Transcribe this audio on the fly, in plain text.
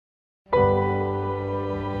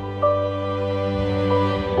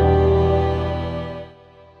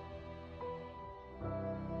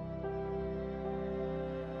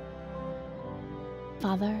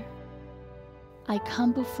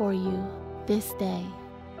come before you this day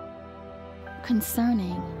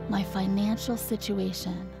concerning my financial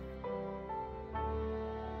situation,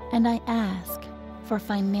 and I ask for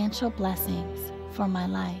financial blessings for my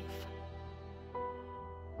life.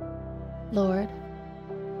 Lord,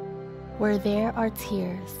 where there are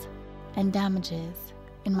tears and damages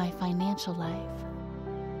in my financial life,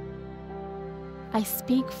 I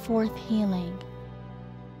speak forth healing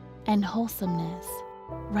and wholesomeness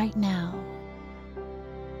right now.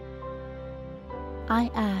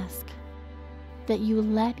 I ask that you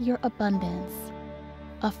let your abundance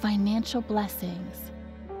of financial blessings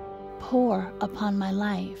pour upon my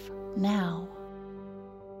life now.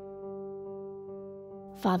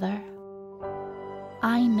 Father,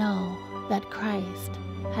 I know that Christ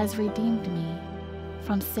has redeemed me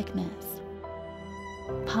from sickness,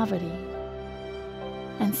 poverty,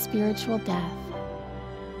 and spiritual death.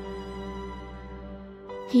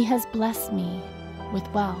 He has blessed me with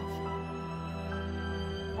wealth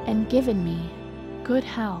and given me good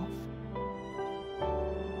health.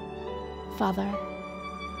 Father,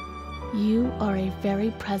 you are a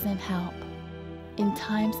very present help in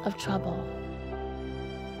times of trouble,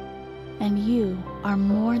 and you are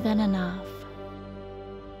more than enough.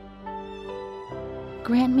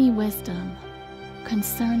 Grant me wisdom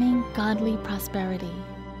concerning godly prosperity.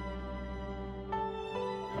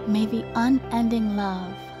 May the unending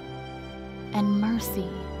love and mercy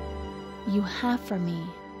you have for me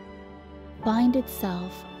bind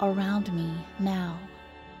itself around me now.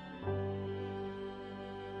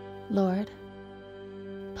 Lord,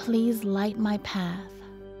 please light my path,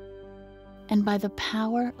 and by the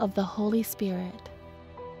power of the Holy Spirit,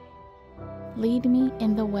 lead me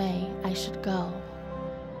in the way I should go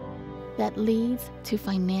that leads to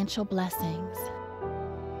financial blessings.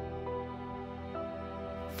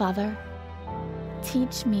 Father,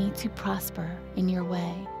 teach me to prosper in your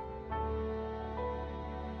way.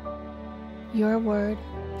 Your word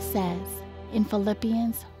says in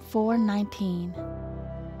Philippians 4:19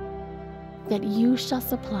 that you shall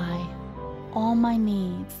supply all my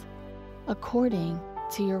needs according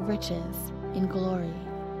to your riches in glory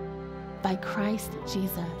by Christ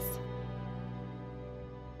Jesus.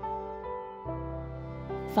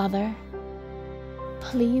 Father,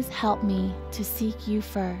 please help me to seek you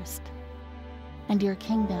first and your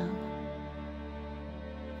kingdom,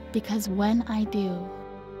 because when I do,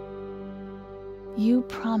 you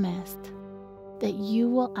promised that you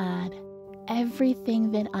will add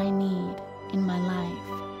everything that I need in my life.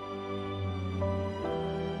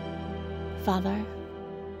 Father,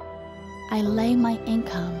 I lay my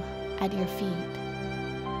income at your feet,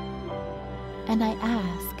 and I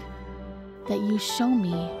ask that you show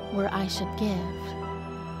me where I should give,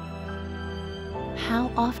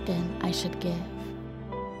 how often I should give,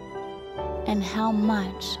 and how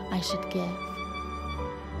much I should give.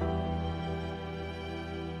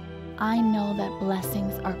 I know that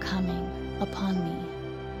blessings are coming upon me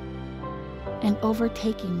and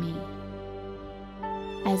overtaking me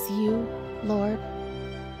as you, Lord,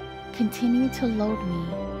 continue to load me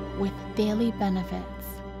with daily benefits.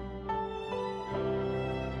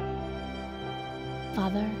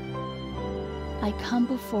 Father, I come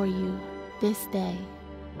before you this day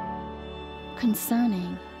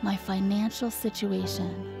concerning my financial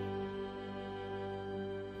situation,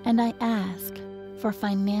 and I ask for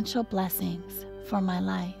financial blessings for my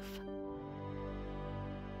life.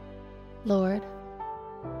 Lord,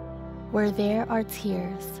 where there are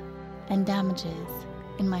tears and damages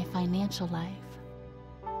in my financial life,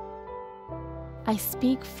 I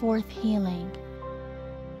speak forth healing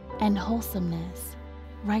and wholesomeness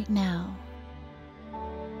right now.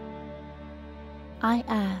 I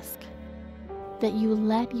ask that you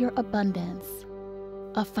let your abundance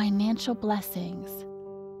of financial blessings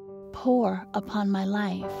pour upon my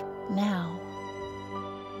life now.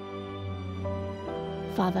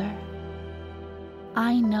 Father,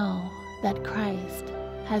 I know that Christ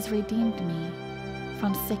has redeemed me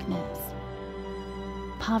from sickness,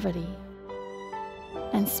 poverty,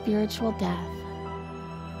 and spiritual death.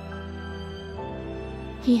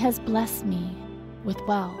 He has blessed me with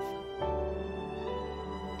wealth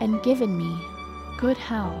and given me good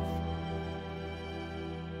health.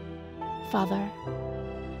 Father,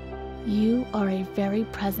 you are a very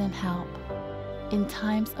present help in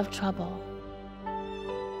times of trouble,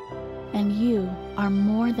 and you are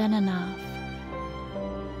more than enough.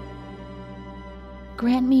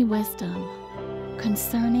 Grant me wisdom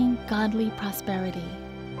concerning godly prosperity.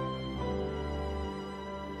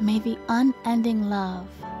 May the unending love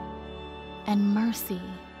and mercy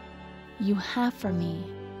you have for me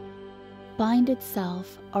bind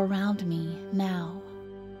itself around me now.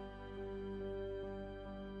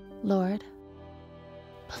 Lord,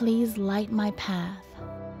 please light my path,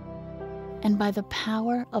 and by the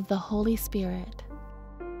power of the Holy Spirit,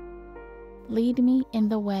 lead me in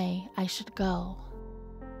the way I should go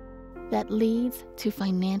that leads to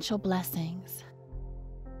financial blessings.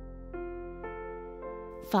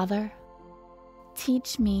 Father,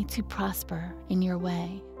 teach me to prosper in your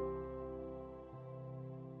way.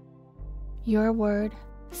 Your word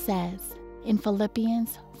says in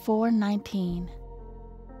Philippians 4:19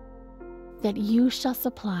 that you shall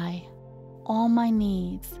supply all my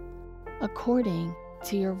needs according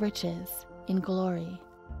to your riches in glory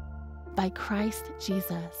by Christ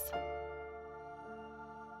Jesus.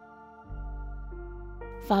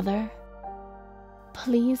 Father,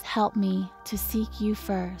 please help me to seek you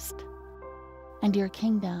first and your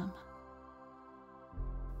kingdom,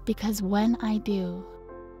 because when I do,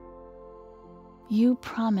 you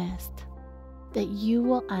promised that you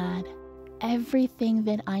will add everything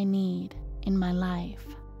that I need in my life.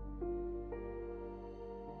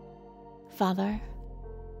 Father,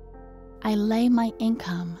 I lay my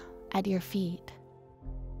income at your feet,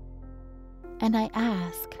 and I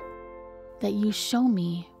ask that you show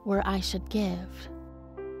me where I should give,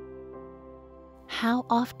 how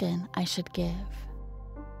often I should give,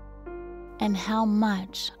 and how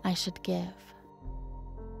much I should give.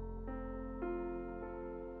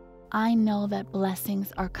 I know that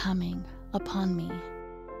blessings are coming upon me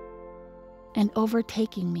and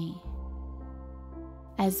overtaking me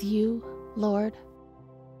as you, Lord,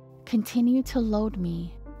 continue to load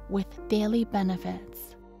me with daily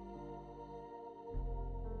benefits.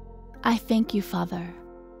 I thank you, Father,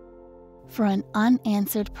 for an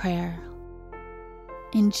unanswered prayer.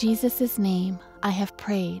 In Jesus' name, I have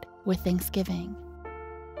prayed with thanksgiving.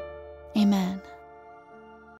 Amen.